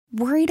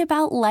Worried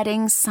about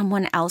letting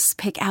someone else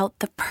pick out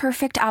the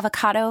perfect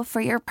avocado for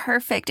your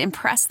perfect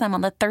impress them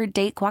on the third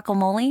date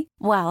guacamole?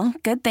 Well,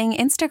 good thing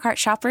Instacart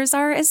shoppers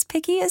are as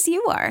picky as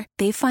you are.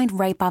 They find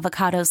ripe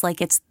avocados like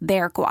it's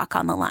their guac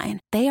on the line.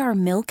 They are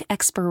milk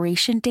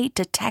expiration date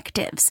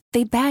detectives.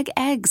 They bag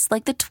eggs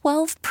like the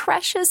 12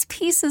 precious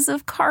pieces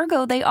of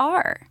cargo they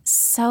are.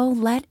 So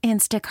let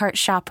Instacart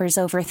shoppers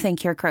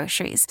overthink your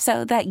groceries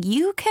so that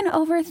you can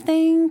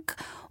overthink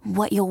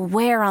what you'll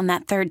wear on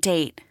that third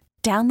date.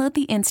 Download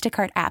the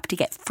Instacart app to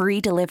get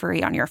free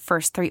delivery on your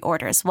first 3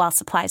 orders while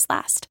supplies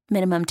last.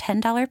 Minimum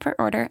 $10 per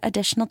order.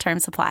 Additional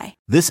terms apply.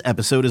 This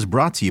episode is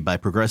brought to you by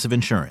Progressive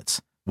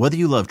Insurance. Whether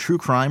you love true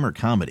crime or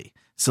comedy,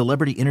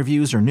 celebrity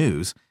interviews or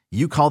news,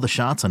 you call the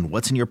shots on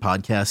what's in your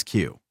podcast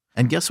queue.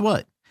 And guess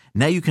what?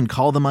 Now you can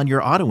call them on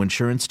your auto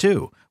insurance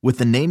too with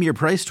the Name Your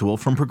Price tool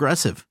from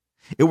Progressive.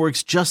 It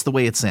works just the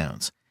way it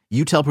sounds.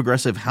 You tell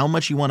Progressive how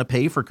much you want to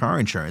pay for car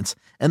insurance,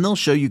 and they'll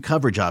show you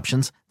coverage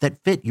options that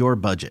fit your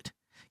budget.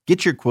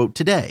 Get your quote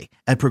today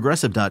at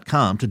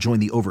Progressive.com to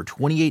join the over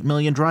 28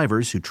 million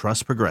drivers who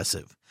trust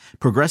Progressive.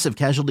 Progressive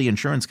Casualty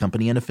Insurance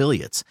Company and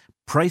Affiliates.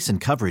 Price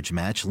and coverage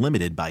match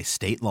limited by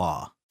state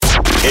law.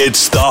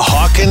 It's the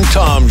Hawk and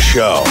Tom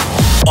Show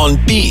on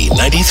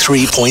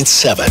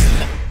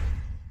B93.7.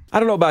 I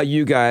don't know about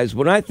you guys.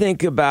 When I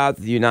think about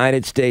the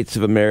United States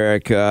of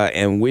America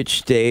and which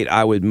state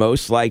I would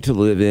most like to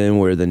live in,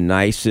 where the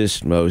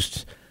nicest,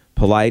 most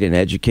polite and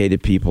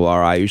educated people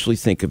are, I usually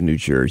think of New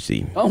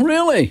Jersey. Oh,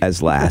 really?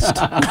 As last.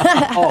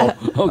 Oh,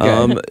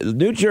 okay.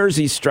 New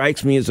Jersey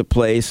strikes me as a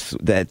place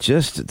that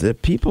just the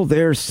people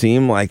there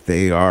seem like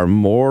they are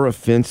more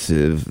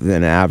offensive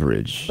than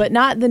average. But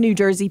not the New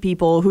Jersey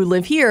people who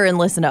live here and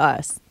listen to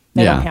us.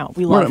 They don't count.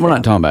 We're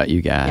not talking about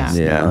you guys.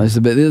 Yeah. This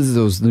is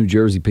those New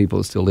Jersey people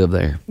that still live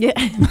there. Yeah.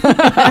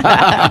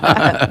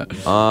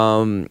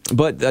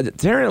 But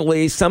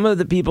apparently some of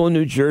the people in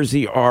New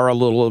Jersey are a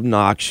little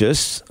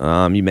obnoxious.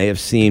 You may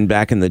have seen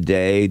back in the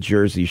day,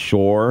 Jersey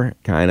Shore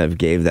kind of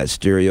gave that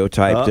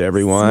stereotype to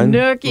everyone.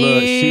 Snooki.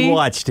 Look, she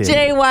watched it.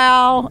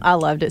 JWoww. I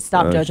loved it.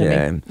 Stop judging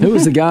me. Who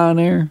was the guy on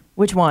there?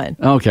 Which one?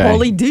 Okay.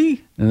 Pauly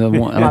D.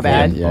 My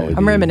bad. Yeah,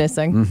 I'm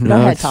reminiscing. Mm-hmm. Go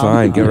ahead, It's Tom.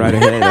 fine. Go right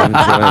ahead. I'm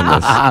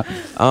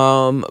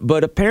enjoying this.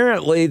 But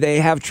apparently they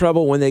have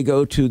trouble when they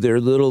go to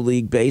their Little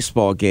League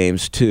baseball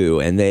games,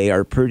 too, and they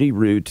are pretty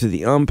rude to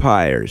the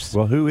umpires.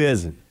 Well, who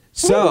isn't?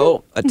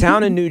 So, a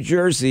town in New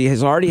Jersey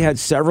has already had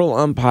several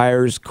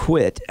umpires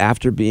quit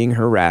after being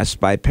harassed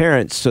by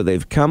parents, so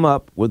they've come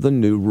up with a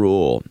new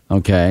rule.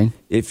 Okay.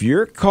 If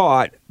you're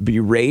caught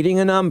berating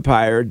an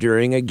umpire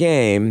during a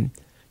game,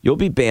 you'll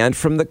be banned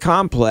from the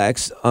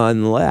complex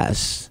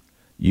unless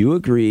you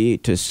agree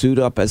to suit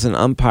up as an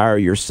umpire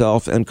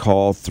yourself and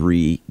call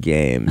 3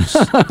 games.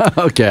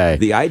 Okay.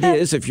 The idea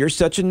is if you're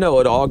such a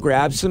know-it-all,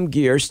 grab some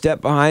gear, step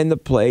behind the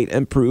plate,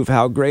 and prove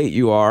how great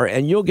you are,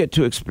 and you'll get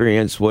to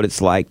experience what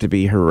it's like to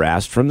be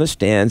harassed from the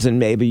stands, and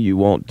maybe you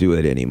won't do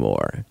it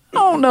anymore. I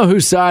don't know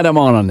whose side I'm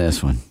on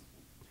this one.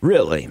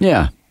 Really?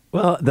 Yeah.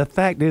 Well, the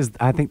fact is,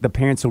 I think the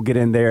parents will get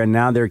in there, and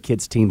now their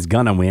kids' team's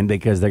going to win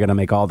because they're going to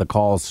make all the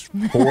calls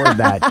for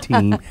that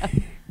team.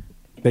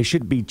 They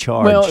should be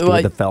charged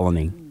with a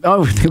felony.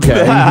 Oh, okay.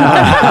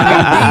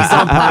 These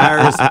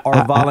umpires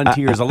are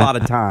volunteers a lot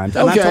of times.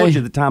 And I told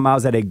you the time I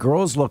was at a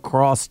girls'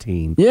 lacrosse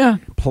team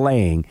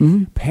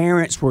playing,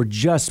 parents were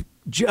just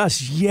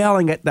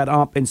yelling at that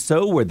ump, and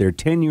so were their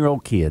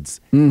 10-year-old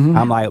kids. Mm-hmm.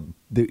 I'm like,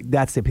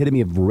 that's the epitome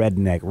of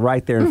redneck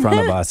right there in front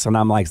of us. And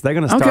I'm like, so they're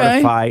going to start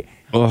a fight.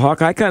 Well,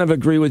 Hawk, I kind of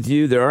agree with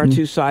you. There are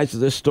two sides to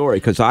this story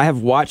because I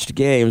have watched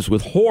games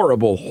with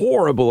horrible,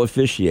 horrible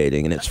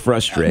officiating, and it's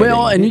frustrating.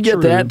 Well, and you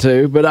get that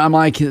too, but I'm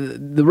like,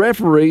 the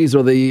referees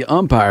or the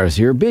umpires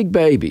here, big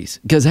babies.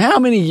 Because how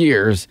many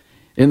years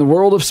in the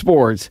world of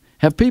sports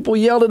have people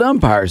yelled at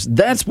umpires?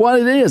 That's what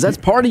it is. That's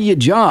part of your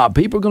job.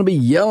 People are going to be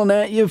yelling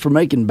at you for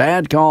making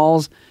bad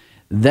calls.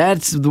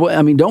 That's the way.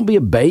 I mean, don't be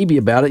a baby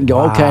about it and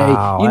go, okay,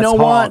 you know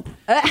what?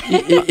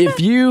 If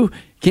you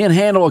can't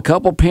handle a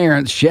couple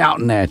parents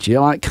shouting at you,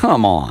 like,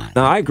 come on.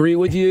 Now, I agree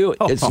with you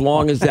as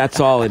long as that's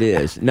all it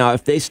is. Now,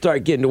 if they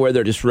start getting to where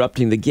they're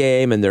disrupting the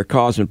game and they're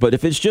causing, but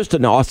if it's just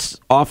an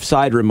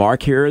offside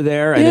remark here or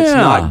there and it's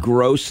not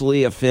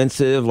grossly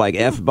offensive like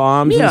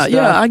F-bombs and stuff.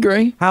 Yeah, I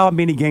agree. How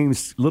many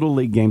Little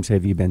League games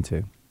have you been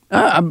to?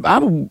 I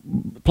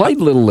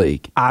played Little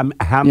League.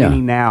 How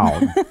many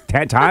now?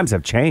 Times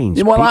have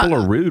changed. Well, People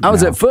are rude I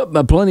was now.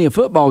 at plenty of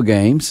football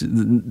games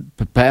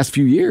the past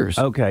few years.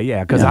 Okay,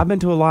 yeah, because I've been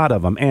to a lot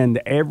of them,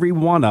 and every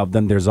one of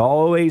them, there's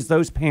always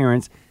those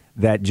parents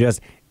that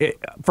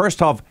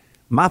first off,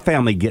 my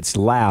family gets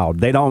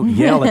loud. They don't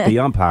yell at the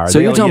umpire. So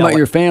you're talking about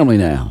your family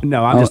now?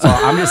 No, I'm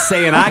just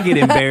saying I get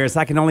embarrassed.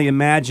 I can only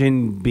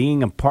imagine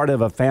being a part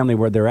of a family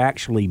where they're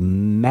actually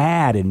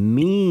mad and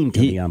mean to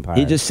the umpire.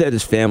 He just said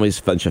his family's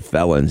a bunch of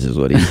felons, is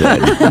what he said.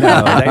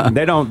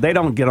 No, they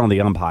don't get on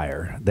the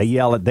umpire. They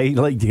yell at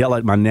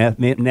my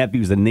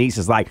nephews and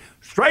nieces like,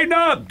 straighten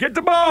up, get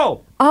the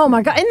ball. Oh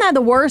my God, isn't that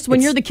the worst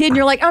when you're the kid and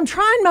you're like, I'm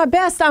trying my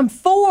best, I'm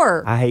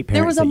 4. I hate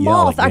There was parents a that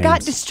yell moth, at I got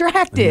games.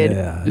 distracted.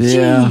 Yeah.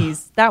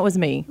 Jeez, that was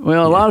me.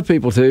 Well, a lot of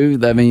people too.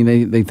 I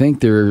mean, they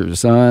think their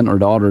son or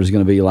daughter is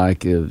going to be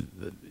like in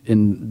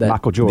that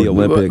Michael Jordan. The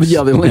Olympics.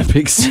 Yeah, the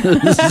Olympics.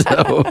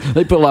 So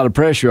they put a lot of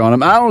pressure on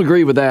them. I don't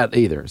agree with that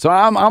either. So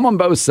I'm on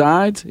both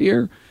sides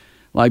here.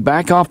 Like,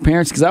 back off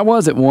parents, because I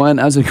was at one.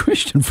 I was at a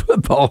Christian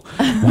football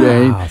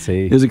game.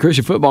 See. It was a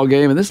Christian football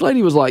game, and this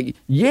lady was like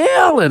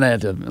yelling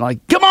at them,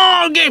 like, "Come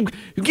on,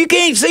 you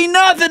can't see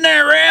nothing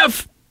there,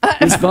 ref."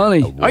 It's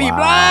funny. Are you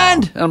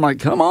blind? And I'm like,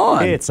 come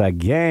on. It's a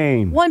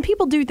game. Well, and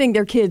people do think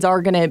their kids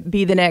are going to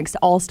be the next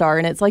all-star,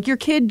 and it's like your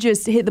kid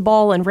just hit the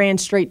ball and ran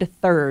straight to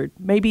third.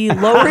 Maybe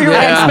lower your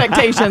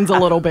expectations a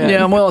little bit.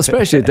 Yeah, well,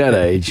 especially at that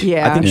age.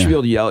 Yeah. I think you should be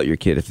able to yell at your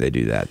kid if they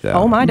do that, though.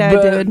 Oh, my dad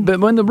did.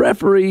 But when the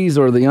referees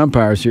or the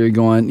umpires here are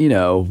going,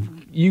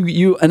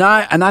 you and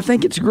I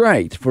think it's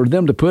great for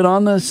them to put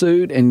on the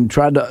suit and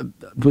try to,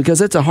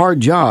 because it's a hard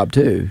job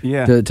too.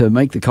 Yeah. To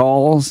make the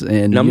calls.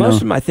 And now most of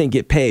them I think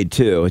get paid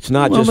too. It's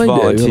not just they do.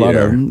 volunteer. A lot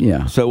of them,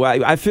 yeah. So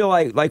I feel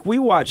like we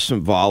watch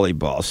some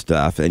volleyball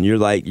stuff, and you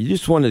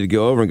just wanted to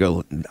go over and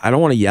go, I don't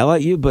want to yell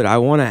at you, but I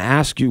want to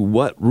ask you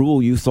what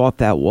rule you thought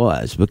that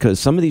was, because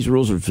some of these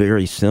rules are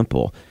very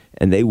simple.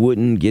 And they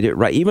wouldn't get it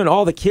right. Even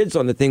all the kids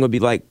on the thing would be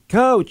like,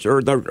 coach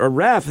or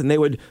ref, and they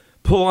would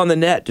pull on the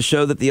net to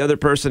show that the other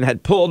person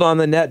had pulled on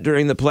the net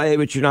during the play,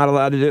 which you're not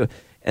allowed to do.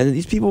 And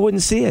these people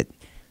wouldn't see it.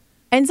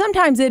 And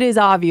sometimes it is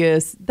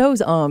obvious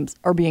those umps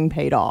are being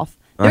paid off.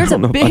 There's a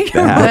big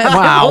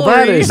Wow,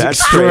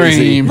 That's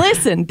crazy.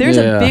 Listen, there's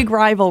a big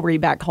rivalry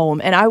back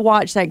home, and I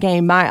watched that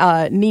game.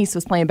 My niece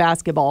was playing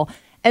basketball,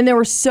 and there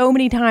were so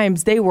many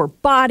times they were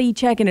body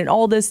checking and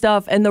all this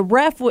stuff, and the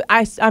ref,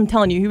 I'm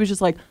telling you, he was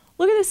just like,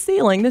 look at this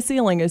ceiling. The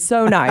ceiling is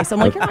so nice. I'm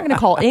like, you're not going to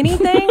call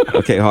anything?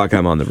 Okay, Hawk,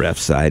 I'm on the ref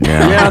side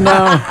now. Yeah,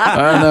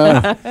 I know.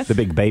 The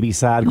big baby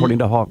side, according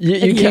to Hawk.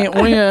 You can't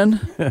win.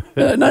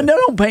 No,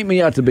 don't paint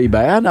me out to be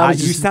bad.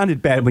 You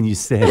sounded bad when you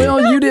said it.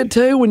 Well, you did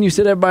too when you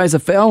said everybody's a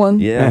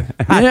felon. Yeah.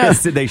 I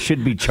said they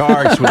should be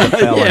charged with a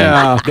felony.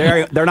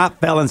 Yeah. They're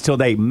not felons till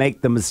they make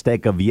the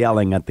mistake of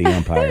yelling at the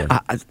umpire.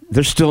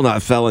 They're still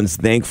not felons,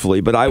 thankfully,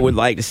 but I would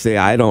like to say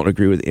I don't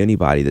agree with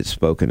anybody that's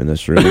spoken in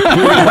this room.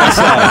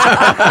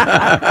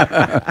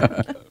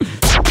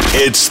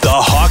 It's the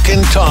Hawk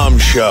and Tom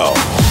Show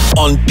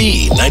on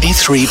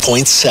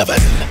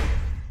B93.7.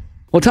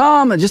 Well,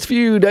 Tom, just a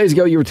few days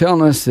ago, you were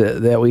telling us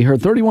that we heard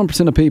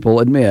 31% of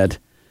people admit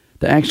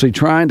to actually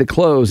trying to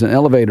close an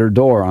elevator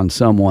door on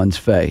someone's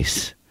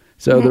face.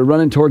 So they're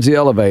running towards the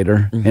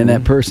elevator, and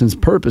that person's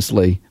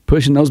purposely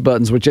pushing those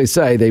buttons, which they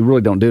say they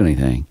really don't do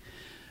anything.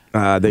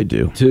 They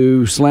do.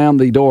 To slam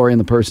the door in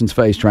the person's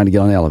face trying to get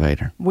on the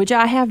elevator. Which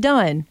I have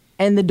done.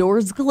 And the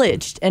doors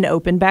glitched and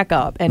opened back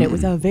up. And it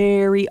was a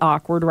very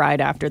awkward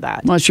ride after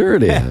that. Well, sure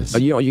it is.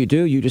 You know what you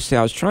do? You just say,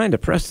 I was trying to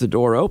press the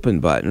door open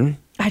button.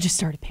 I just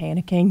started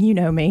panicking. You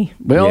know me.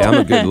 Well, yeah,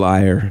 I'm a good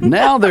liar.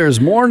 Now there's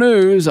more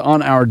news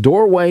on our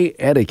doorway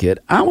etiquette.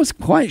 I was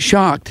quite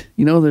shocked.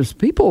 There's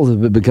people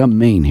that have become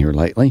mean here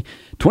lately.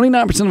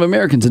 29% of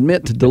Americans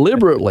admit to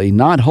deliberately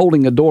not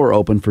holding a door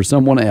open for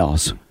someone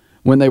else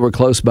when they were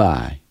close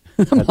by.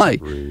 I'm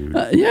like,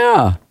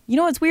 yeah. You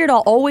know what's weird? I'll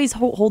always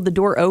hold the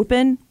door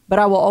open, but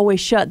I will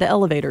always shut the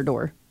elevator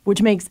door, which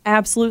makes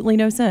absolutely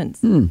no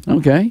sense.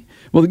 Okay.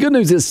 Well, the good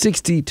news is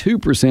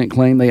 62%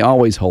 claim they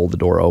always hold the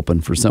door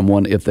open for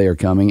someone if they are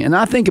coming. And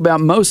I think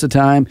about most of the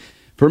time,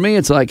 for me,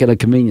 it's like at a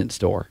convenience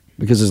store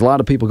because there's a lot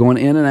of people going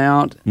in and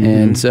out.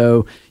 And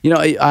so,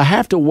 I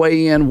have to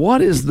weigh in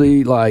what is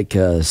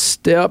the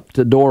step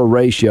to door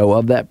ratio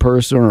of that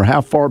person, or how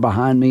far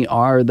behind me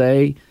are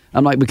they?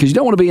 I'm like, because you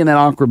don't want to be in that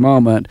awkward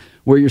moment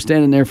where you're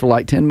standing there for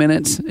like 10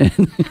 minutes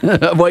and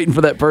waiting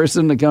for that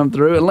person to come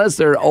through, unless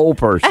they're an old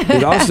person.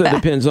 It also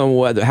depends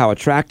on how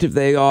attractive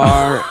they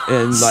are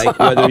and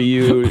whether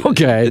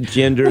the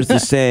gender's the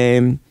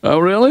same. Oh,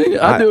 really?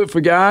 I do it for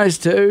guys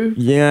too.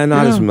 Yeah,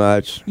 not as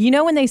much. You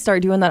know when they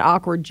start doing that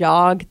awkward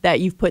jog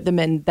that you've put them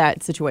in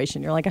that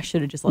situation, you're like, I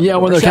should have just let the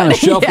door when they're shut. kind of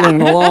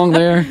shuffling along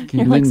there.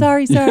 You're like,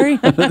 sorry.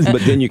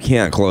 But then you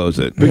can't close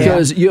it.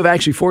 Because you have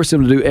actually forced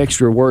them to do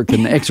extra work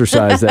and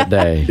exercise that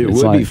day. It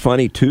would be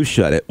funny to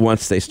shut it once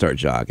they start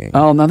jogging.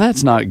 Oh, now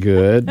that's not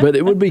good. But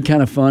it would be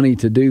kind of funny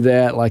to do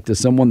that, like to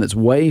someone that's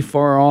way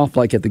far off,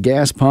 like at the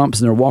gas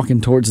pumps, and they're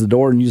walking towards the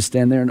door, and you just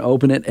stand there and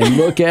open it and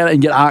look at it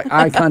and get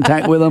eye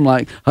contact with them,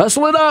 like,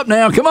 hustle it up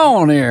now, come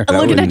on here. I'm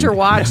looking at your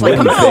watch, like,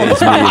 come on.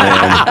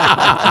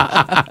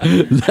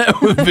 That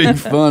would be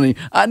funny.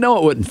 I know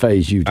it wouldn't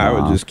faze you, Tom. I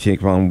would just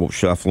keep on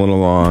shuffling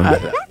along.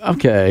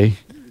 Okay.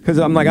 Because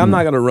I'm like, I'm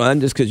not going to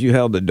run just because you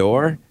held the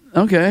door.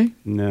 Okay.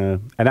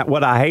 No. And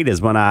what I hate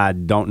is when I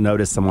don't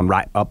notice someone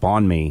right up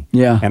on me.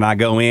 Yeah. And I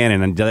go in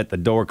and let the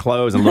door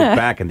close and look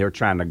back and they're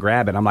trying to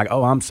grab it. I'm like,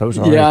 oh, I'm so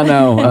sorry. Yeah, I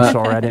know. I'm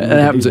sorry. I didn't That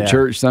happens do at that.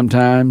 church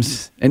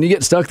sometimes. And you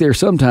get stuck there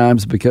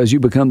sometimes because you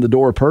become the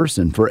door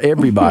person for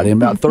everybody.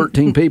 And about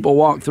 13 people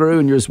walk through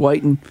and you're just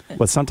waiting.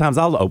 Well, sometimes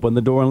I'll open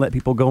the door and let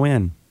people go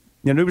in.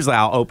 Usually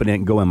I'll open it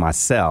and go in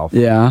myself.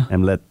 Yeah.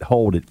 And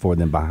hold it for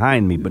them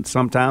behind me. But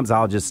sometimes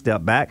I'll just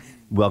step back.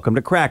 Welcome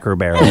to Cracker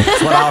Barrel.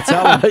 That's what I'll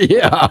tell them.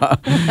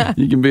 Yeah.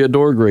 You can be a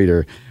door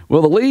greeter.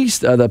 Well,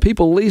 the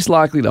people least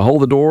likely to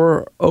hold the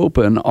door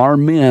open are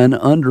men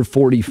under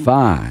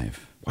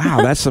 45.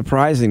 Wow, that's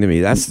surprising to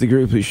me. That's the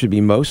group who should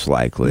be most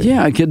likely.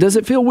 Yeah. Does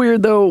it feel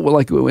weird, though,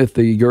 like if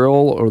the girl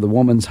or the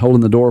woman's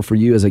holding the door for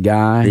you as a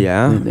guy?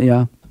 Yeah.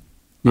 Yeah.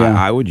 Yeah.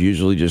 I would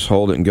usually just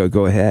hold it and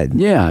go ahead.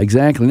 Yeah,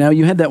 exactly. Now,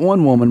 you had that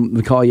one woman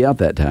to call you out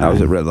that time. I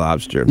was at Red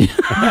Lobster. She was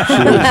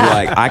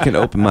like, I can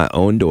open my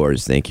own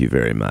doors, thank you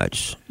very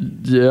much.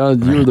 Yeah,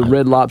 you were the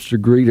Red Lobster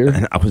greeter.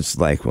 And I was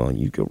like, well,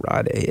 you go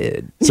right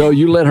ahead. So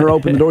you let her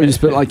open the door? You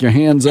just put like your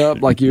hands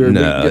up like you were...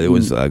 No, it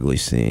was an ugly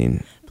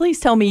scene. Please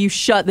tell me you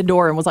shut the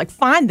door and was like,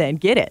 fine then,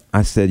 get it.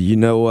 I said, you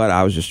know what?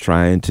 I was just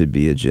trying to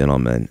be a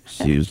gentleman.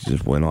 She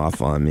just went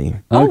off on me.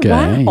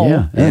 Okay,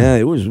 wow. yeah.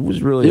 It was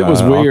really It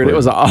was weird. awkward. It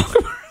was an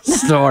awkward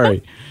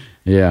story.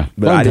 Yeah.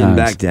 But fun I didn't times.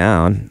 back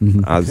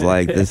down. I was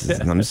like,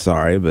 I'm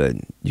sorry, but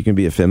you can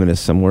be a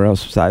feminist somewhere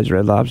else besides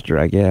Red Lobster,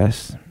 I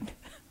guess.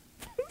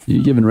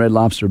 You're giving Red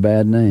Lobster a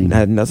bad name. It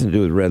had nothing to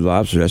do with Red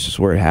Lobster. That's just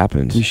where it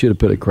happens. You should have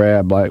put a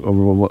crab,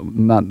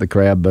 not the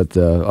crab, but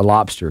a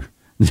lobster.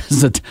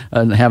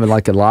 Have it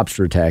like a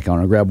lobster attack on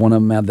her. Grab one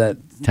of them out of that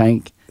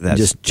tank and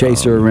just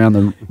chase her around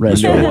the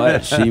restaurant. You know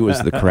what? She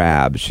was the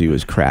crab. She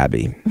was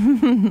crabby.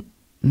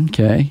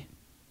 Okay.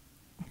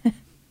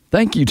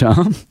 Thank you,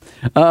 Tom.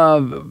 I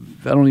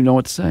don't even know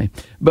what to say.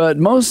 But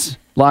most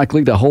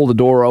likely to hold the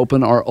door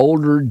open are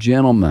older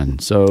gentlemen.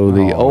 So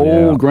the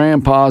old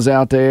grandpas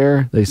out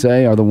there, they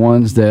say, are the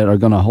ones that are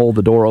going to hold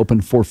the door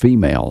open for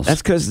females.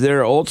 That's because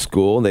they're old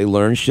school. They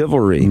learn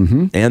chivalry.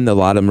 And a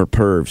lot of them are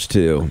pervs,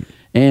 too.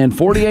 And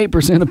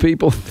 48% of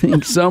people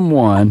think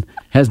someone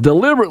has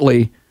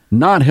deliberately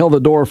not held the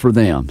door for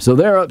them. So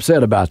they're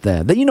upset about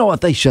that. You know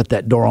what? They shut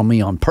that door on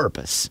me on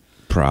purpose.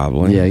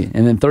 Probably. Yeah.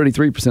 And then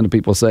 33% of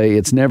people say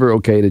it's never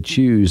okay to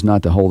choose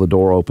not to hold the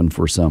door open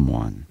for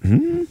someone.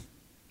 I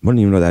don't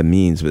even know what that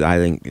means, but I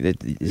think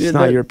it's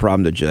not your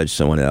problem to judge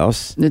someone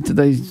else.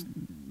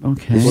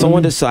 Okay. If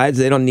someone decides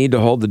they don't need to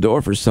hold the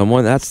door for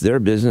someone, that's their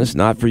business,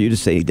 not for you to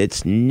say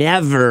it's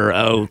never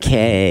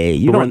okay.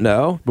 You don't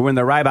know. But when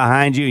they're right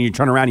behind you and you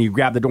turn around and you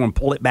grab the door and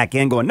pull it back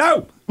in going,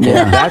 no!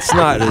 Yeah, that's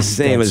not the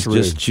same as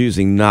just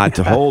choosing not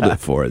to hold it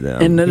for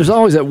them. And there's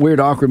always that weird,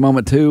 awkward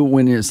moment, too,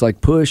 when it's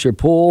like push or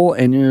pull,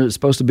 and you're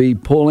supposed to be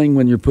pulling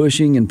when you're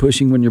pushing and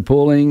pushing when you're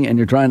pulling, and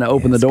you're trying to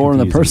open the door,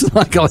 and the person's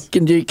like,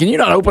 can you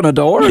not open a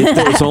door?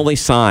 There was only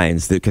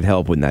signs that could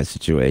help in that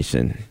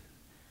situation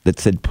that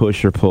said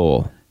push or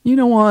pull. You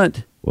know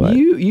what? What?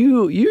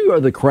 You are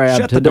the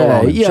crab Shut the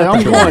today. door. Yeah,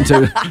 I'm going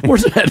to.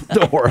 Where's that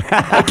door?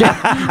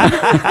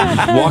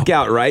 Walk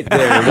out right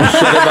there and we'll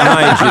shut it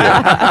behind you.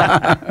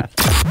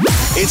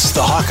 It's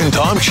the Hawk and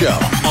Tom Show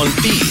on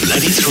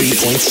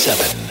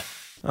B93.7.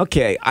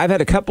 Okay, I've had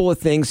a couple of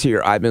things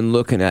here I've been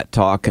looking at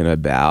talking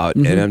about,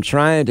 and I'm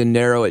trying to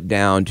narrow it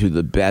down to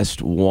the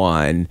best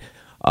one.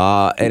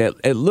 And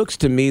it looks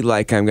to me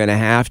like I'm going to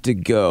have to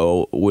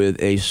go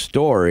with a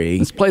story.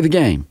 Let's play the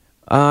game.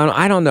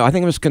 I don't know. I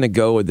think I'm just going to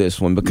go with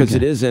this one because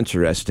it is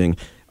interesting.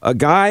 A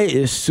guy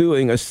is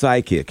suing a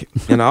psychic,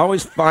 and I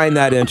always find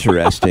that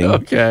interesting.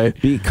 Okay.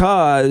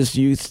 Because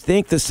you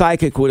think the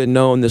psychic would have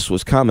known this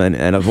was coming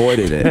and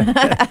avoided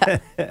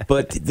it.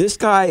 But this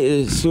guy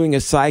is suing a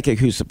psychic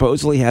who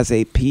supposedly has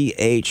a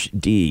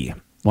PhD.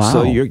 Wow.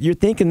 So you're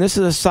thinking this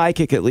is a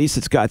psychic, at least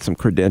it's got some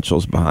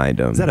credentials behind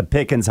him. Is that a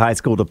Pickens High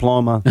School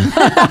diploma?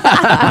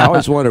 I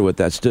always wondered what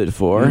that stood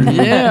for.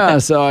 Yeah,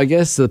 so I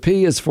guess the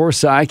P is for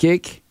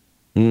psychic.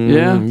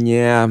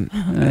 Yeah.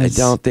 I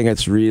don't think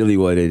it's really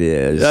what it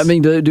is. I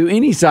mean, do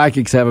any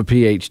psychics have a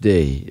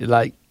PhD?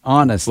 Like,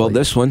 honestly. Well,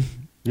 this one.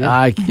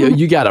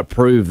 You got to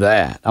prove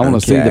that. I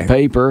want to see the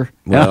paper.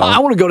 Well, I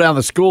want to go down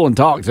to school and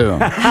talk to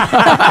him.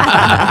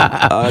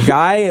 A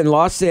guy in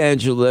Los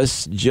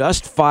Angeles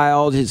just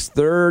filed his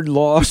third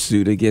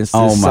lawsuit against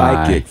the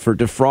psychic for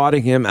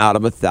defrauding him out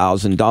of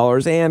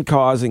 $1,000 and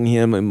causing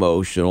him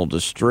emotional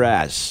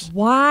distress.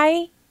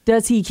 Why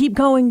does he keep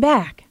going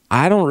back?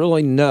 I don't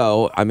really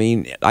know. I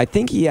mean, I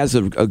think he has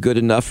a good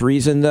enough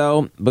reason,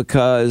 though,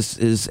 because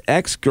his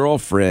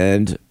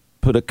ex-girlfriend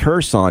put a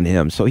curse on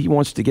him, so he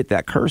wants to get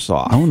that curse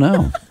off. Oh,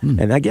 no.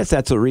 And I guess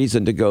that's a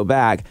reason to go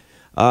back.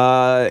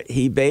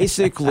 He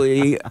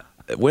basically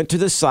went to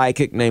the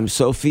psychic named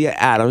Sophia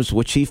Adams,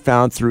 which he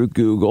found through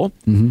Google.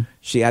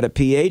 She had a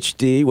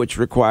PhD, which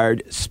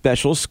required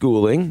special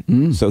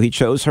schooling. So he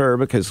chose her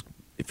because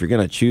if you're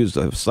going to choose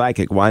a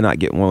psychic, why not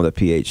get one with a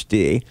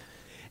PhD?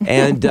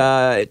 And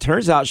it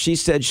turns out she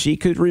said she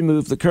could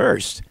remove the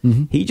curse.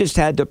 He just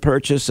had to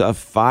purchase a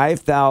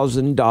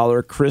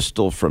 $5,000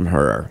 crystal from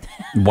her.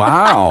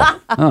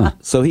 Wow.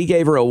 So he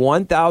gave her a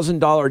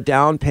 $1,000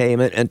 down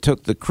payment and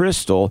took the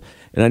crystal.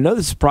 And I know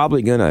this is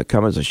probably going to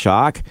come as a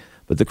shock,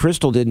 but the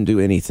crystal didn't do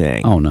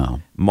anything. Oh,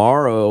 no.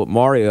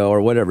 Mario, or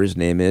whatever his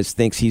name is,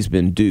 thinks he's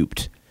been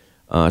duped.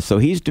 So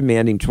he's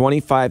demanding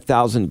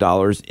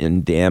 $25,000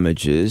 in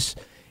damages.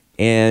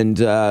 And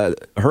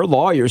her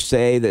lawyers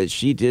say that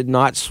she did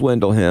not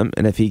swindle him,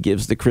 and if he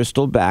gives the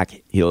crystal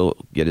back, he'll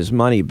get his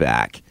money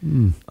back.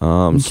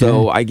 Okay.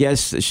 So I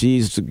guess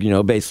she's,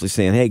 basically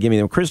saying, "Hey, give me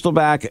the crystal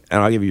back,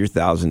 and I'll give you your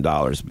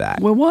 $1,000 back."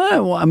 Well,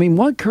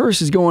 what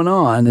curse is going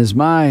on?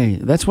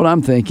 That's what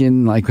I'm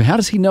thinking. Like, how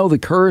does he know the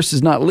curse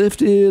is not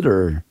lifted,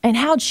 or? And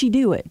how'd she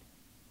do it?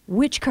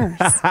 Which curse?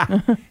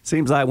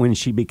 Seems like when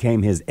she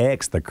became his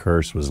ex, the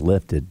curse was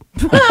lifted.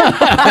 Well,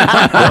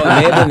 it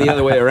may have been the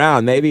other way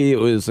around. Maybe it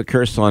was a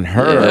curse on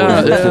her. It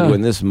was lifted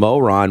when this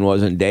moron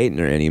wasn't dating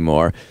her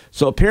anymore.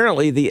 So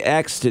apparently the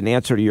ex, in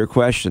answer to your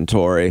question,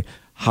 Tori,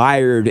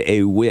 hired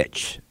a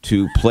witch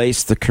to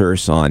place the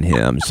curse on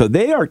him. So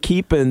they are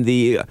keeping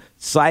the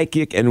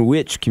psychic and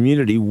witch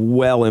community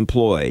well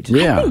employed.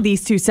 Yeah. I think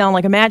these two sound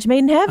like a match made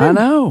in heaven.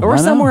 I know. Or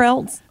somewhere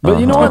else. But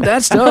you know what?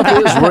 That stuff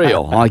is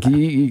real. Like,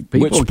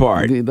 people, which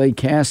part? They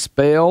cast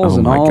spells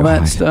and all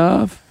that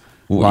stuff.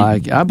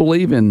 Like, I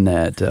believe in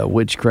that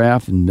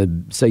witchcraft and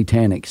the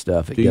satanic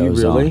stuff that goes on.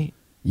 Do you really?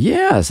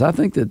 Yes. I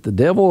think that the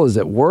devil is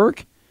at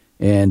work,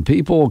 and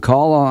people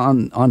call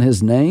on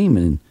his name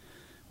and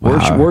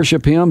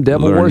worship him,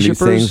 devil worshipers.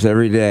 Learn new things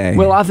every day.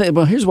 Well,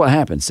 here's what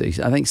happens. See,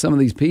 I think some of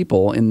these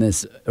people in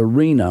this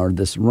arena or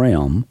this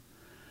realm,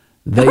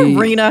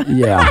 arena.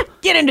 Yeah.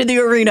 Get into the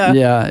arena.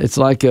 Yeah, it's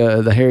like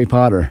the Harry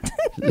Potter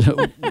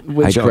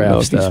witchcraft I don't know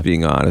if stuff. he's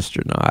being honest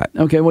or not.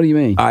 Okay, what do you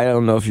mean? I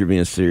don't know if you're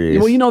being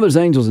serious. Well, there's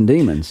angels and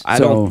demons. I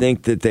don't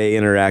think that they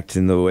interact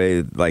in the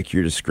way like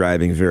you're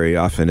describing very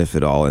often, if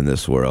at all, in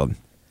this world.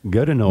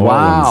 Go to New Orleans.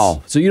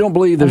 Wow. So you don't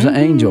believe there's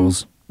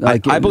angels?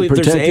 Like, I believe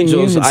there's protecting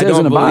angels. you? It I says in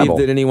don't the believe Bible.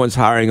 that anyone's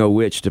hiring a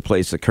witch to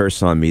place a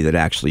curse on me that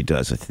actually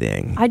does a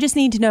thing. I just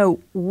need to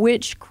know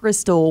which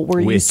crystal were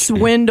you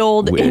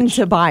swindled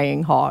into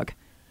buying, Hog?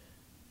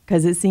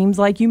 Because it seems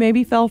like you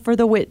maybe fell for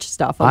the witch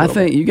stuff I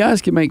think you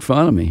guys can make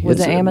fun of me. Was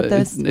it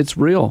amethyst? It's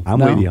real. I'm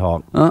with you,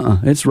 Hawk.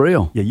 It's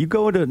real. Yeah, you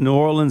go to New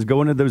Orleans,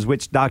 go into those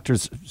witch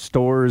doctors'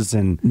 stores,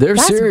 and they're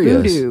That's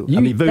serious. voodoo.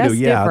 voodoo, That's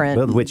yeah.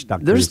 different. The witch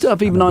doctors. There's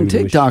stuff even on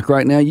TikTok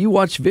right now. You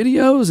watch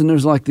videos, and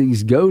there's like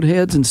these goat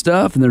heads and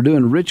stuff, and they're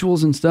doing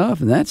rituals and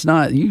stuff, and that's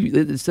not.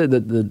 It said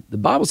that the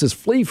Bible says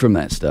flee from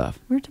that stuff.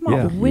 We're talking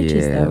about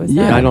witches, though.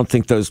 Yeah. I don't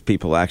think those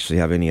people actually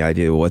have any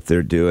idea what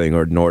they're doing,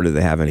 or nor do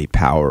they have any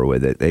power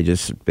with it. They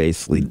just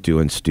basically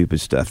doing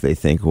stupid stuff they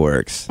think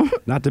works.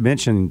 Not to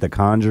mention The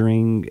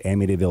Conjuring,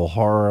 Amityville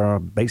Horror,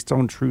 based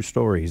on true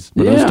stories.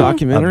 Were those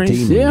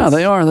documentaries? Yeah,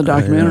 they are the documentaries.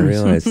 I didn't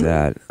realize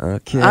that.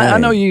 Okay. I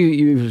know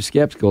you're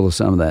skeptical of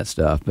some of that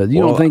stuff, but you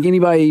don't think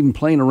anybody even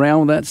playing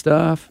around with that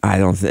stuff? I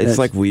don't think it's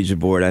like Ouija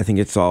board. I think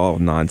it's all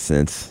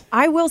nonsense.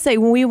 I will say,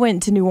 when we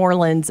went to New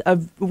Orleans,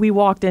 we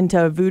walked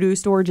into a voodoo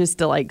store just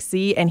to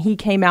see, and he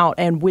came out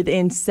and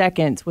within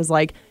seconds was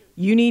like,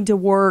 "You need to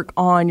work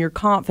on your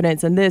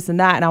confidence and this and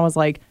that," and I was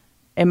like,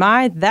 am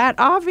I that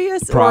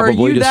obvious? Probably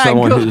or are you to that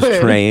someone good? who's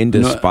trained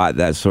to spot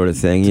that sort of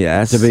thing,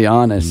 yes. To be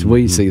honest,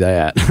 we see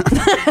that.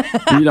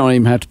 You don't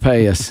even have to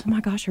pay us. Oh my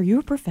gosh, are you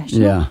a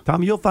professional? Yeah.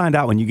 Tom, you'll find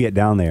out when you get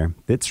down there.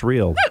 It's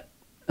real.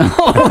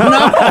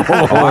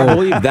 I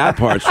believe that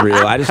part's real.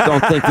 I just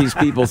don't think these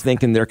people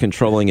thinking they're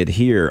controlling it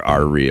here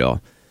are real.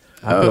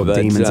 I feel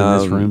demons in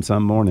this room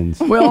some mornings.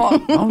 Well,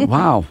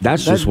 wow.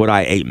 That's just what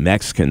I ate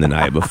Mexican the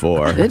night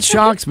before. It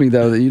shocks me,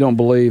 though, that you don't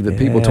believe that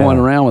people toying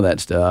around with that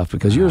stuff,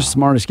 because you're the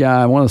smartest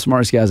guy, one of the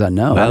smartest guys I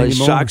know. Well, it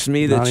shocks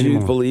me that you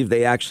believe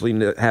they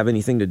actually have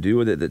anything to do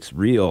with it that's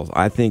real.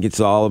 I think it's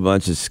all a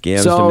bunch of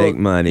scams to make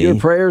money. Your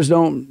prayers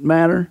don't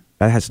matter?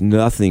 That has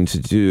nothing to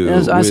do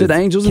As I with said,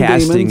 angels and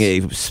casting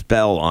demons. a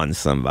spell on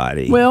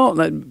somebody. Well,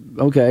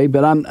 okay,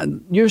 but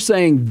you're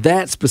saying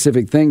that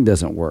specific thing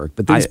doesn't work.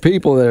 But these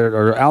people that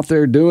are out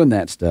there doing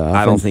that stuff,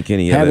 I don't think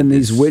any of it having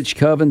these is- witch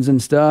covens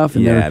and stuff.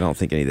 And I don't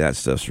think any of that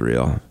stuff's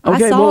real. I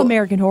saw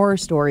American Horror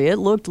Story. It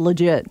looked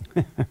legit.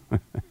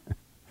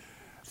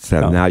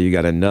 So now you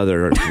got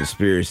another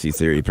conspiracy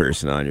theory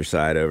person on your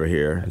side over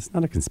here. It's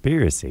not a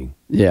conspiracy.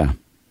 Yeah.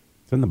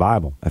 It's in the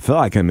Bible. I feel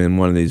like I'm in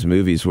one of these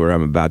movies where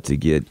I'm about to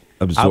get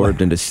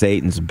absorbed into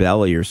Satan's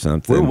belly or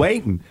something. We're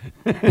waiting.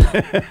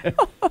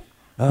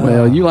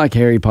 Well, you like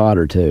Harry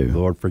Potter, too.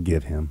 Lord,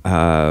 forgive him.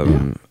 I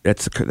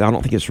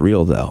don't think it's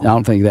real, though. I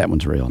don't think that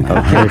one's real.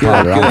 No. Harry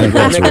Potter, I don't think We're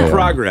that's making real.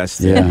 progress.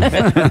 Yeah.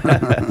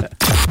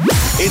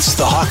 It's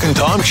the Hawk and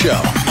Tom Show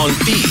on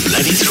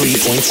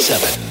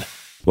B93.7.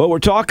 Well, we're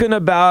talking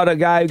about a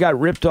guy who got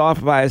ripped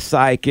off by a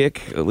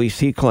psychic. At least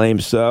he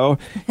claims so.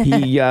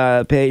 He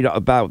paid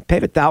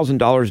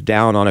 $1,000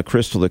 down on a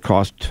crystal that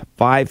cost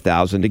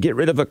 $5,000 to get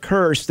rid of a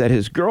curse that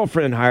his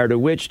girlfriend hired a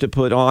witch to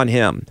put on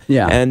him.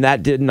 Yeah. And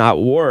that did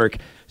not work.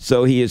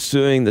 So he is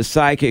suing the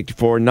psychic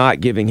for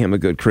not giving him a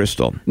good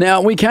crystal. Now,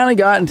 we kind of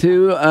got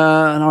into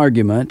an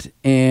argument,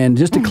 and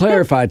just to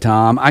clarify,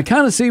 Tom, I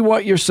kind of see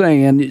what you're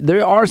saying.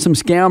 There are some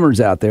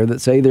scammers out there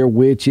that say they're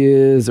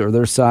witches or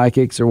they're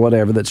psychics or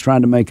whatever that's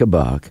trying to make a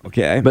buck.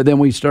 Okay. But then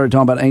we started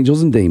talking about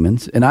angels and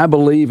demons, and I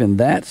believe in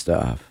that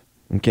stuff.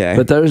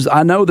 Okay. But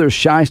I know there's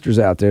shysters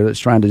out there that's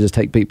trying to just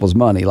take people's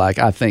money. Like,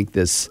 I think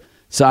this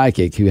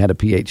psychic who had a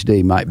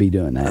PhD might be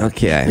doing that.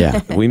 Okay.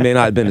 Yeah. We may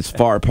not have been as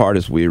far apart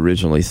as we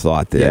originally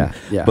thought then.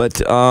 Yeah.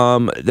 But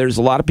there's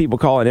a lot of people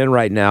calling in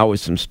right now with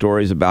some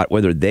stories about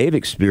whether they've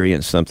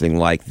experienced something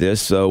like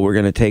this. So we're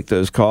going to take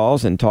those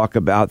calls and talk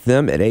about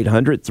them at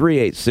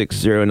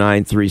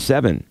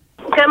 800-386-0937.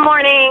 Good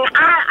morning.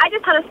 I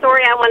just had a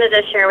story I wanted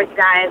to share with you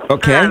guys.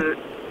 Okay.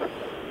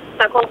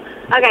 So cool.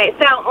 Okay,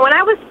 so when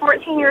I was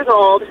 14 years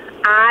old,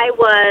 I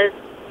was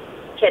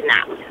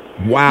kidnapped.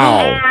 Wow.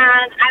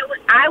 And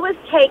I was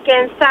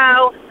taken,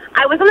 so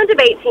I was on the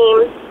debate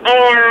team,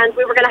 and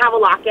we were going to have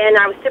a lock-in.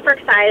 I was super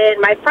excited.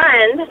 My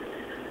friend,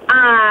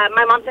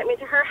 my mom sent me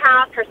to her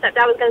house. Her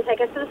stepdad was going to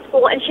take us to the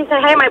school, and she said,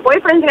 hey, my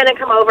boyfriend's going to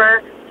come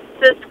over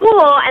to the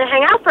school and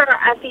hang out for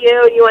a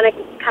few. You want to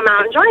come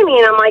out and join me?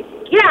 And I'm like,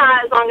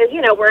 yeah, as long as,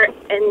 we're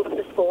in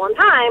the school on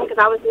time, because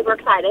I was super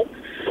excited.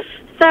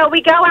 So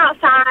we go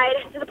outside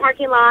to the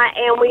parking lot,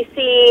 and we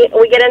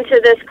get into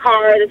this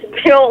car, this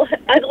big old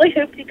ugly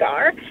hoopty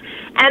car,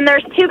 and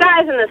there's two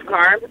guys in this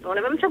car.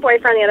 One of them's her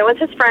boyfriend, the other one's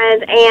his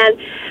friend, and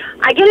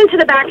I get into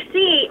the back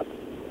seat,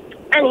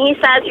 and he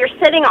says, you're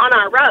sitting on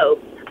our robe.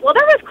 Well,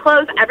 there was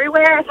clothes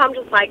everywhere, so I'm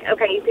just like,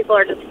 okay, you people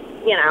are just,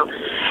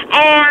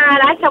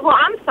 And I said,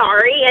 well, I'm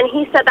sorry, and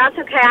he said, that's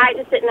okay, I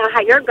just didn't know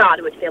how your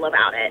God would feel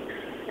about it.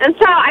 And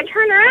so I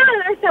turned around,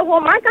 and I said,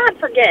 well, my God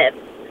forgives.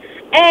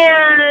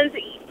 And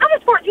I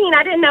was 14.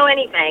 I didn't know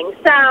anything.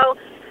 So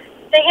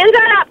they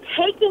ended up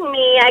taking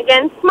me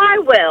against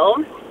my will.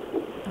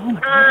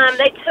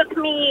 They took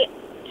me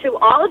to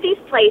all of these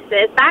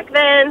places. Back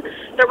then,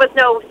 there was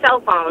no cell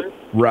phones.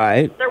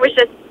 Right. There was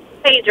just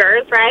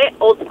pagers, right?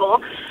 Old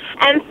school.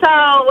 And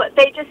so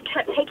they just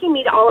kept taking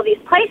me to all of these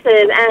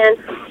places. And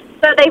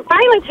so they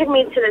finally took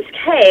me to this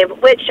cave,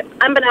 which,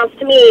 unbeknownst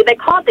to me, they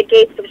call it the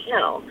Gates of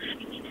Hell.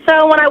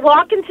 So when I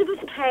walk into this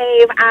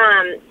cave,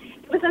 it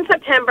was in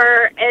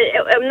September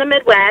in the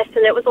Midwest,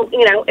 and it was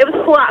it was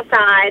cool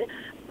outside,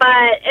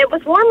 but it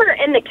was warmer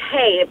in the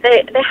cave. They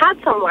had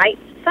some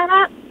lights set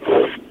up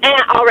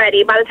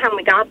already by the time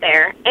we got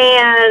there,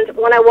 and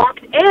when I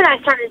walked in, I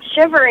started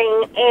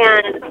shivering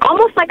and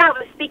almost like I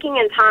was speaking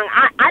in tongue.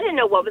 I didn't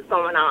know what was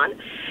going on,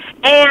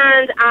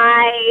 and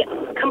I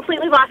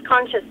completely lost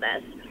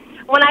consciousness.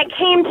 When I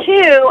came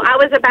to, I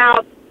was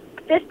about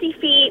 50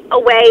 feet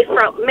away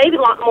from, maybe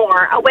a lot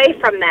more, away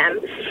from them.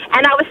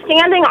 And I was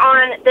standing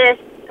on this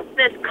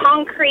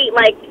concrete,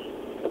 like,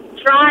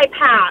 dry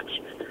patch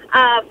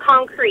of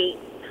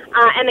concrete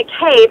in the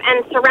cave,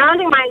 and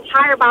surrounding my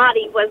entire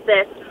body was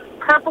this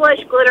purplish,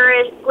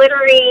 glittery,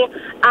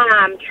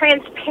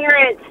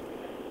 transparent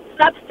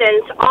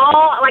substance,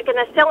 all like in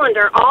a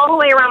cylinder, all the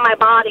way around my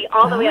body,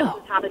 all the way up to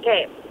the top of the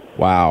cave.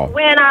 Wow.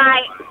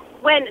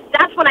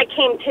 That's when I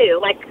came to,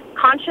 like,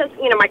 conscious,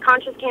 my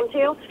conscious came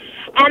to,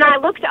 and I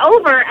looked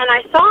over and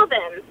I saw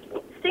them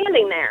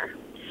standing there,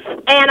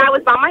 and I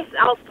was by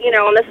myself,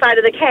 on the side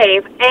of the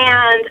cave,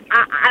 and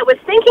I was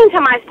thinking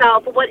to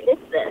myself, what is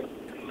this?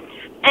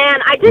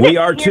 And I didn't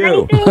hear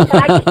anything,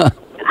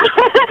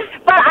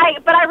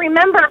 but I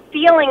remember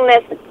feeling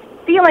this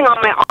feeling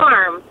on my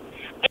arm,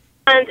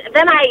 and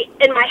then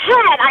in my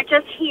head, I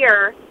just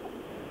hear,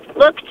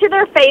 look to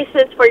their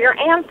faces for your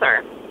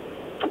answer.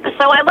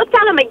 So I looked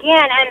at them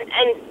again,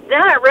 and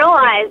then I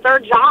realized their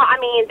jaw,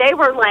 they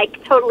were,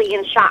 like, totally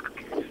in shock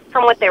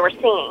from what they were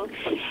seeing.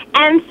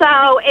 And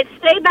so it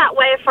stayed that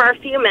way for a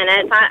few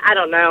minutes, I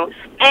don't know,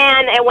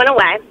 and it went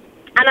away.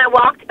 And I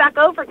walked back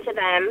over to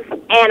them,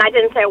 and I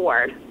didn't say a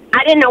word.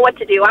 I didn't know what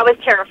to do. I was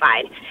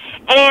terrified.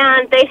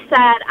 And they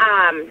said,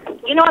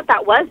 you know what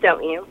that was,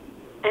 don't you?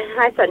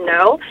 And I said,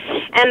 no.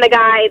 And the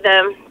guy,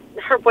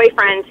 her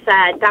boyfriend,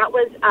 said, that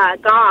was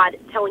God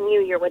telling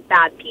you you're with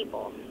bad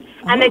people.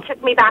 And they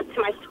took me back to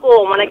my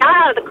school. When I got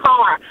out of the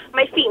car,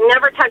 my feet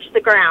never touched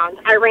the ground.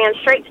 I ran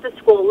straight to the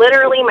school.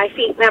 Literally, my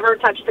feet never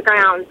touched the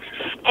ground.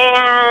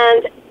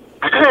 And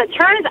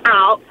turns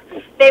out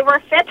they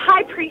were Fifth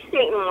High Priest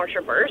Satan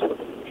worshipers.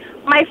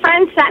 My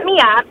friend set me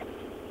up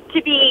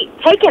to be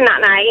taken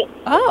that night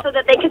so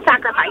that they could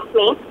sacrifice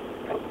me.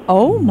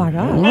 Oh, my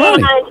God.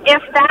 And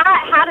if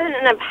that hadn't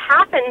have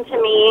happened to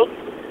me,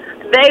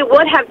 they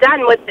would have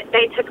done what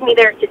they took me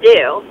there to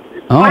do.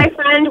 My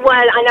friend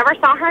I never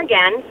saw her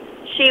again.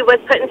 She was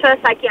put into a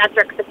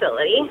psychiatric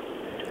facility.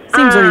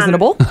 Seems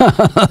reasonable.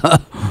 And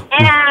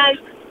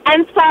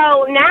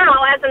so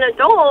now, as an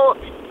adult,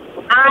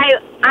 I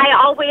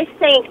always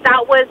think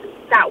that was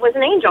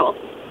an angel.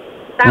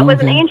 That was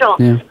an angel.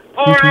 Yeah.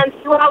 And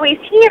you always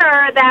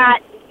hear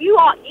that you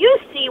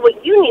see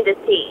what you need to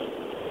see.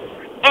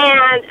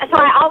 And so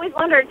I always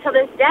wondered to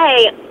this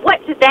day,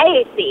 what did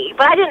they see?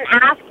 But I didn't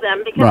ask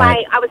them because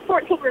I was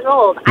 14 years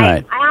old.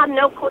 Right. I had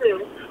no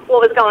clue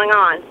what was going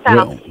on.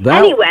 So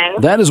anyway.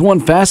 That is one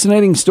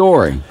fascinating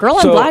story. Girl,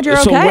 I'm glad you're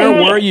okay. So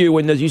where were you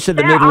when you said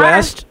the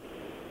Midwest?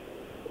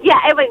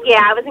 I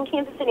was in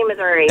Kansas City,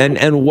 Missouri.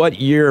 And what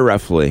year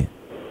roughly?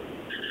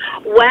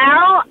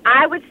 Well,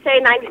 I would say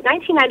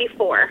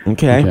 1994.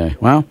 Okay.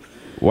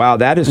 Wow,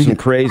 that is some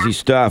crazy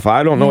stuff.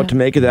 I don't know what to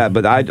make of that,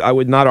 but I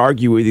would not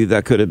argue with you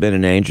that could have been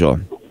an angel.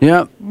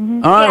 Yep.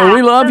 All right, well,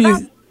 we love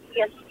you.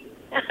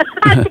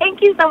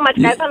 Thank you so much,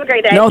 guys. Have a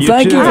great day. No,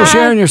 thank you for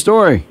sharing your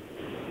story.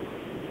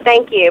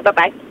 Thank you.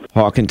 Bye-bye.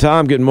 Hawk and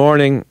Tom, good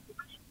morning.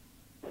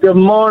 Good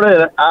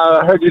morning.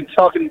 I heard you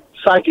talking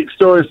psychic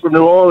stories from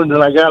New Orleans,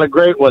 and I got a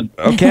great one.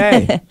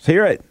 Okay, let's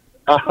hear it.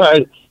 All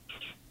right.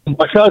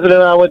 My cousin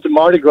and I went to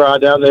Mardi Gras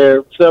down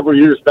there several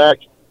years back,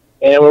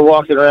 and we're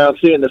walking around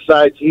seeing the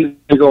sights. He's a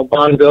big old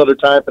bodybuilder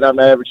type, and I'm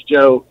average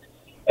Joe.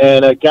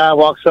 And a guy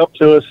walks up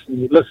to us, and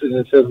he listens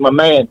and says, "My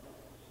man,"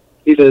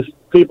 he says,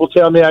 "people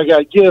tell me I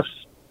got gifts,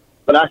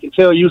 but I can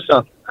tell you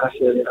something." I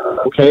said,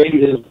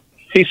 "Okay."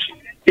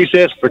 He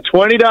says, "For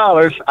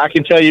 $20, I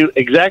can tell you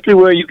exactly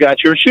where you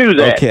got your shoes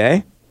at."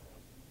 Okay.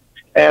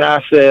 And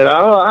I said,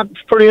 "Oh, I'm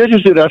pretty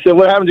interested." I said,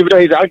 "What happened to you?"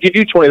 He said, "I'll give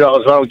you $20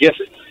 if I don't guess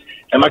it."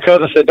 And my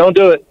cousin said, "Don't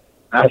do it."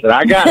 I said,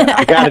 "I got it.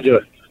 I got to do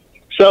it."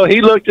 So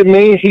he looked at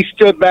me. He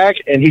stood back,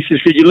 and he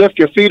said, "Could you lift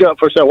your feet up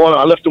for a second?"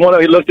 I lifted one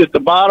up. He looked at the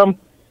bottom.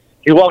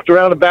 He walked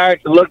around the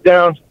back and looked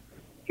down.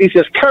 He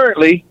says,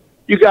 "Currently,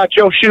 you got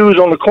your shoes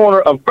on the corner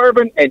of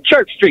Bourbon and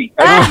Church Street."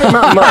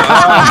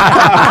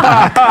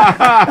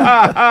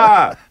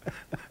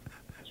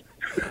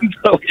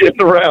 No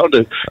getting around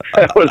it.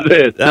 That was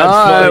it.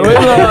 That's we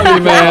love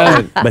you,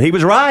 man. But he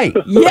was right.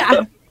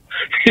 Yeah.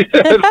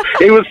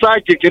 He was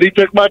psychic, and he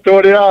took my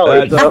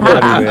 $20. That's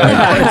funny, man.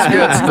 That's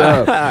good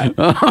stuff.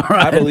 All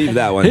right. I believe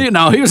that one. He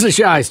was a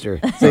shyster.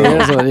 See,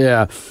 that's what,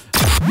 yeah.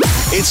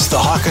 It's the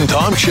Hawk and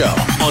Tom Show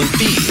on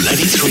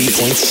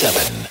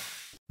B93.7.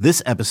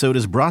 This episode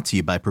is brought to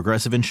you by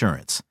Progressive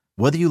Insurance.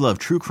 Whether you love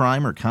true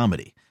crime or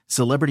comedy,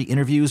 celebrity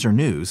interviews or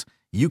news,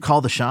 you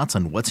call the shots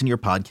on what's in your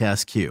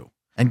podcast queue.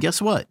 And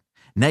guess what?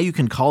 Now you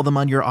can call them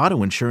on your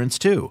auto insurance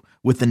too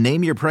with the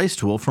Name Your Price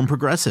tool from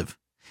Progressive.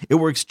 It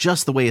works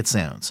just the way it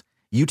sounds.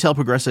 You tell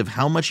Progressive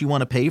how much you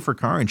want to pay for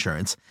car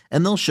insurance,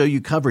 and they'll show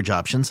you coverage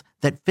options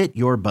that fit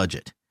your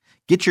budget.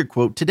 Get your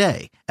quote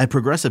today at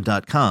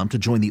Progressive.com to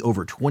join the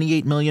over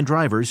 28 million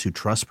drivers who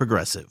trust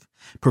Progressive.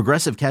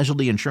 Progressive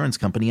Casualty Insurance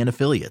Company and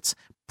Affiliates.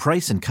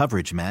 Price and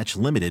coverage match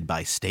limited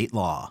by state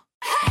law.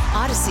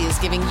 Odyssey is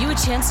giving you a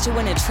chance to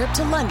win a trip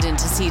to London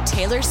to see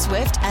Taylor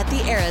Swift at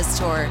the Eras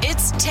Tour.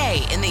 It's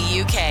Tay in the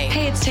UK.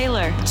 Hey, it's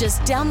Taylor.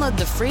 Just download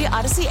the free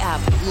Odyssey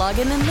app, log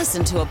in and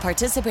listen to a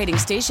participating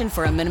station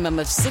for a minimum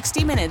of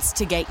 60 minutes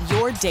to get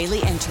your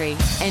daily entry.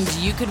 And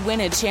you could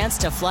win a chance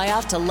to fly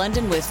off to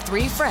London with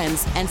 3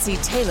 friends and see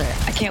Taylor.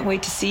 I can't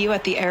wait to see you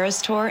at the Eras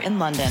Tour in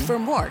London. For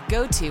more,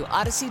 go to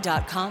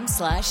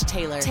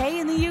odyssey.com/Taylor. Tay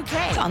in the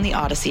UK. It's on the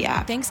Odyssey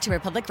app. Thanks to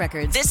Republic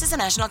Records. This is a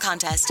national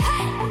contest.